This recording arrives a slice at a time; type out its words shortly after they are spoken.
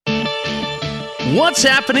What's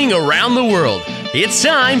happening around the world? It's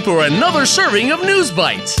time for another serving of News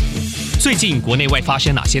Bites. 最近国内外发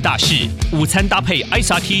生哪些大事？午餐搭配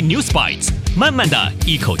ICT News Bites， 慢慢的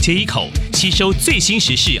一口接一口吸收最新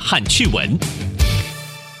时事和趣闻。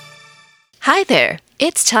Hi there,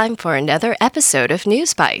 it's time for another episode of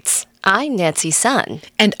News Bites. I'm Nancy Sun.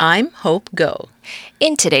 And I'm Hope Ngo.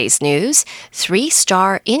 In today's news,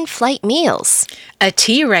 3-star in-flight meals. A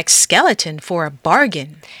T-Rex skeleton for a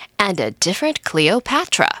bargain. And a different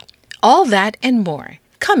Cleopatra. All that and more,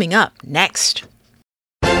 coming up next.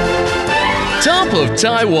 Top of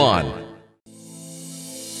Taiwan.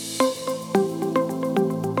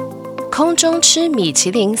 空中吃米其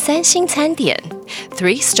林三星餐点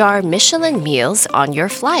 3-star Michelin Meals on your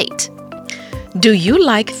flight. Do you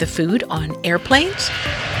like the food on airplanes?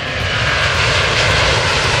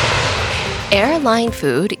 Airline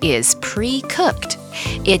food is pre-cooked.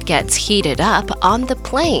 It gets heated up on the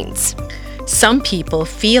planes. Some people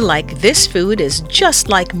feel like this food is just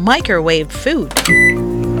like microwave food.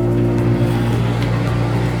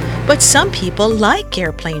 But some people like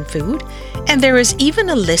airplane food, and there is even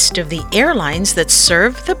a list of the airlines that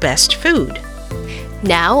serve the best food.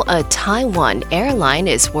 Now, a Taiwan airline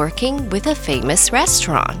is working with a famous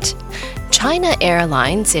restaurant. China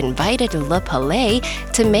Airlines invited Le Palais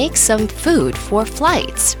to make some food for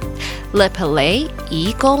flights. Le Palais,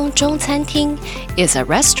 頤宮中餐廳 is a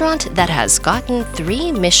restaurant that has gotten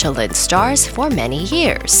 3 Michelin stars for many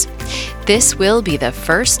years. This will be the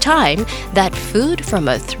first time that food from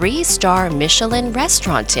a 3-star Michelin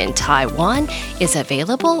restaurant in Taiwan is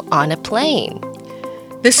available on a plane.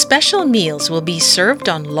 The special meals will be served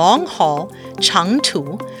on long-haul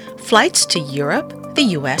Changtu flights to Europe,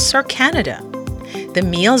 the US, or Canada. The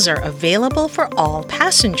meals are available for all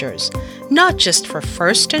passengers, not just for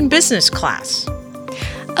first and business class.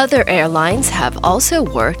 Other airlines have also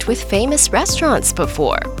worked with famous restaurants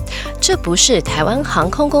before. 这不是台湾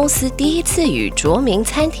航空公司第一次与著名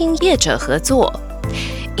餐厅业者合作。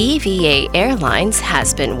EVA Airlines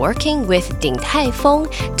has been working with Ding Tai Fung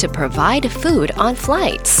to provide food on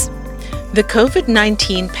flights. The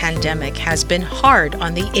COVID-19 pandemic has been hard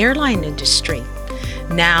on the airline industry.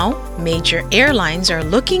 Now, major airlines are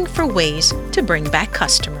looking for ways to bring back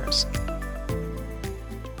customers.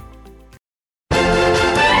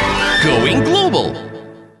 Going global.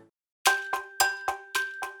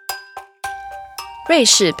 瑞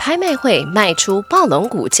士拍卖会卖出暴龙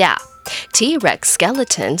骨架 T-Rex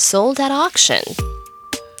skeleton sold at auction.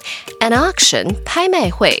 An auction, 拍卖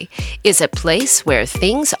会, is a place where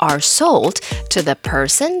things are sold to the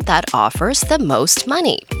person that offers the most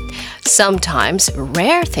money. Sometimes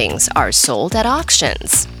rare things are sold at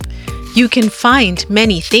auctions. You can find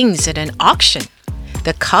many things at an auction.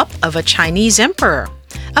 The cup of a Chinese emperor,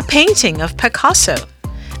 a painting of Picasso,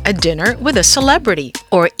 a dinner with a celebrity,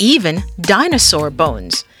 or even dinosaur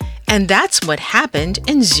bones. And that's what happened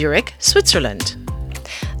in Zurich, Switzerland.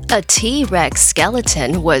 A T-Rex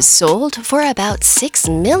skeleton was sold for about $6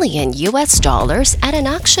 million at an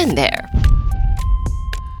auction there.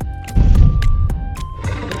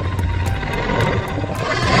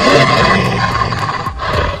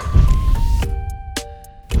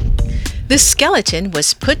 The skeleton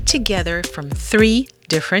was put together from 3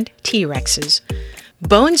 different T-Rexes.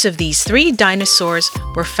 Bones of these 3 dinosaurs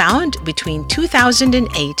were found between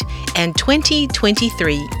 2008 and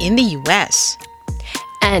 2023 in the US.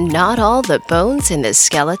 And not all the bones in the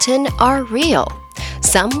skeleton are real.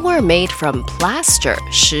 Some were made from plaster,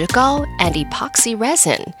 石膏, and epoxy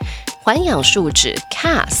resin, 环氧树脂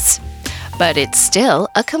casts. But it's still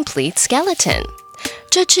a complete skeleton.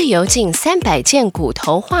 这只由近300件骨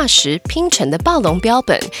头化石拼成的暴龙标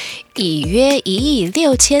本，以约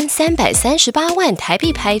1.6338亿台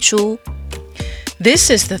币拍出。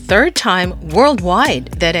This is the 3rd time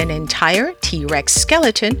worldwide that an entire T-Rex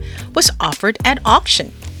skeleton was offered at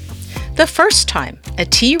auction. The first time, a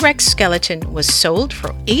T-Rex skeleton was sold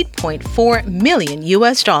for $8.4 million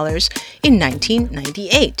in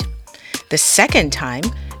 1998. The second time,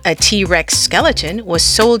 a T-Rex skeleton was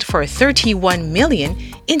sold for $31 million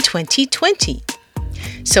in 2020.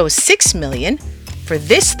 So $6 million for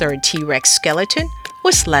this 3rd T-Rex skeleton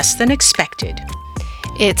was less than expected.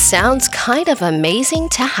 It sounds kind of amazing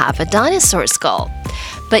to have a dinosaur skull,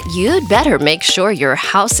 but you'd better make sure your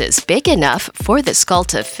house is big enough for the skull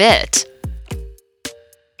to fit.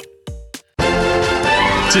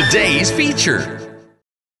 Today's feature.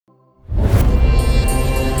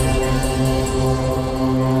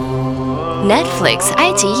 Netflix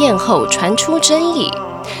埃及艳后传出争议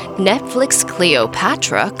Netflix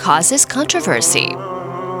Cleopatra causes controversy.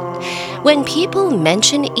 When people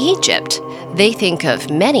mention Egypt, they think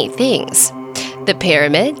of many things. the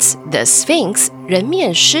pyramids, the sphinx, 人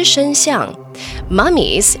面狮身像,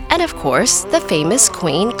 mummies, and of course, the famous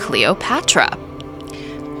Queen Cleopatra.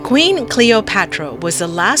 Queen Cleopatra was the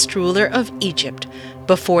last ruler of Egypt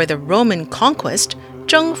before the Roman conquest,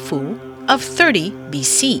 征服, of 30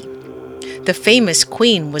 BC. The famous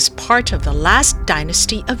queen was part of the last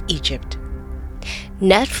dynasty of Egypt.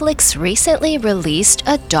 Netflix recently released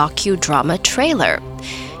a docudrama trailer.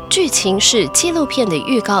 剧情式纪录片的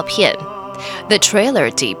预告片. The trailer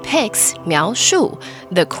depicts 描述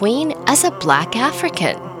the queen as a black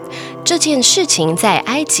African. 这件事情在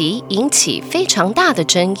埃及引起非常大的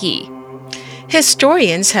争议。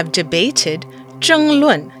Historians have debated 争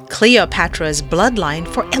论 Cleopatra's bloodline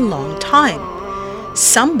for a long time.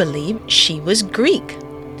 Some believe she was Greek.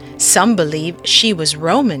 Some believe she was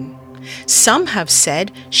Roman. Some have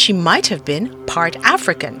said she might have been part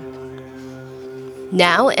African.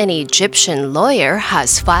 Now an Egyptian lawyer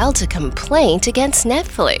has filed a complaint against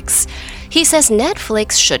Netflix. He says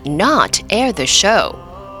Netflix should not air the show.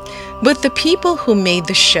 But the people who made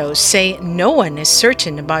the show say no one is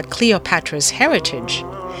certain about Cleopatra's heritage.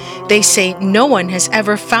 They say no one has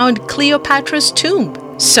ever found Cleopatra's tomb,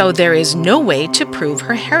 so there is no way to prove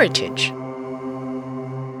her heritage.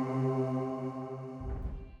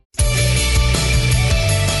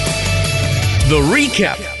 The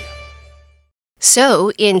recap.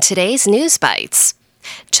 So, in today's News Bites,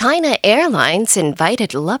 China Airlines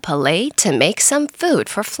invited Le Palais to make some food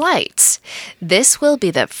for flights. This will be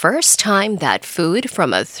the first time that food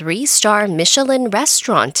from a 3-star Michelin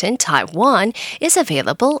restaurant in Taiwan is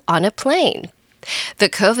available on a plane. The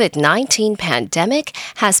COVID-19 pandemic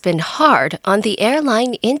has been hard on the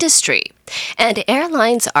airline industry, and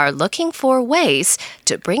airlines are looking for ways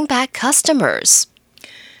to bring back customers.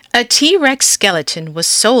 A T-Rex skeleton was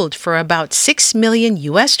sold for about $6 million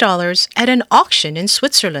at an auction in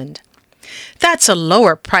Switzerland. That's a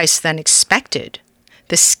lower price than expected.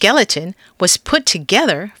 The skeleton was put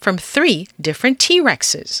together from 3 different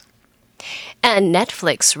T-Rexes. And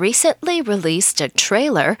Netflix recently released a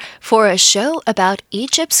trailer for a show about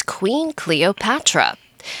Egypt's Queen Cleopatra.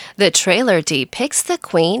 The trailer depicts the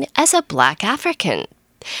queen as a black African.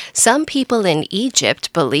 Some people in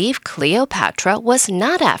Egypt believe Cleopatra was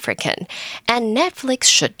not African, and Netflix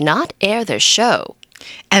should not air the show.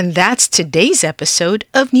 And that's today's episode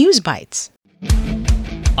of News Bites.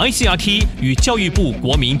 ICRT 与教育部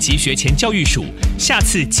国民及学前教育署下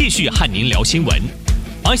次继续和您聊新闻。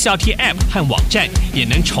ICRT App 和网站也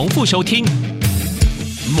能重复收听。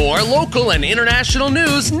More local and international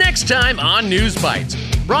news next time on News Bites.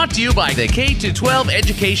 Brought to you by the K-12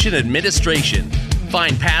 Education Administration.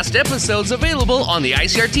 Find past episodes available on the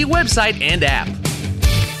ICRT website and app.